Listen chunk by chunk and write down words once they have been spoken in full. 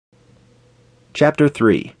Chapter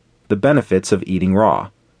 3. The Benefits of Eating Raw.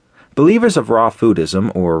 Believers of raw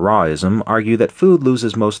foodism or rawism argue that food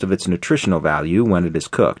loses most of its nutritional value when it is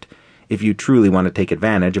cooked. If you truly want to take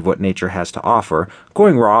advantage of what nature has to offer,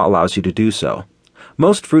 going raw allows you to do so.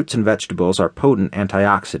 Most fruits and vegetables are potent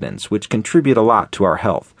antioxidants, which contribute a lot to our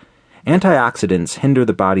health. Antioxidants hinder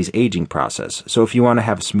the body's aging process, so if you want to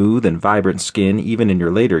have smooth and vibrant skin even in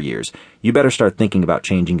your later years, you better start thinking about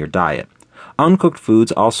changing your diet. Uncooked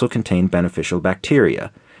foods also contain beneficial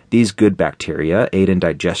bacteria. These good bacteria aid in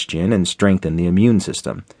digestion and strengthen the immune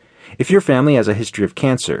system. If your family has a history of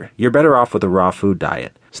cancer, you're better off with a raw food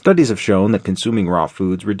diet. Studies have shown that consuming raw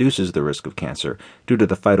foods reduces the risk of cancer due to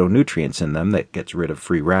the phytonutrients in them that gets rid of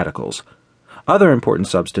free radicals. Other important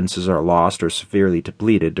substances are lost or severely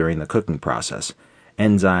depleted during the cooking process.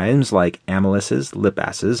 Enzymes like amylases,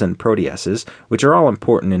 lipases, and proteases, which are all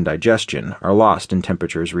important in digestion, are lost in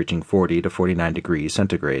temperatures reaching 40 to 49 degrees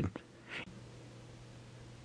centigrade.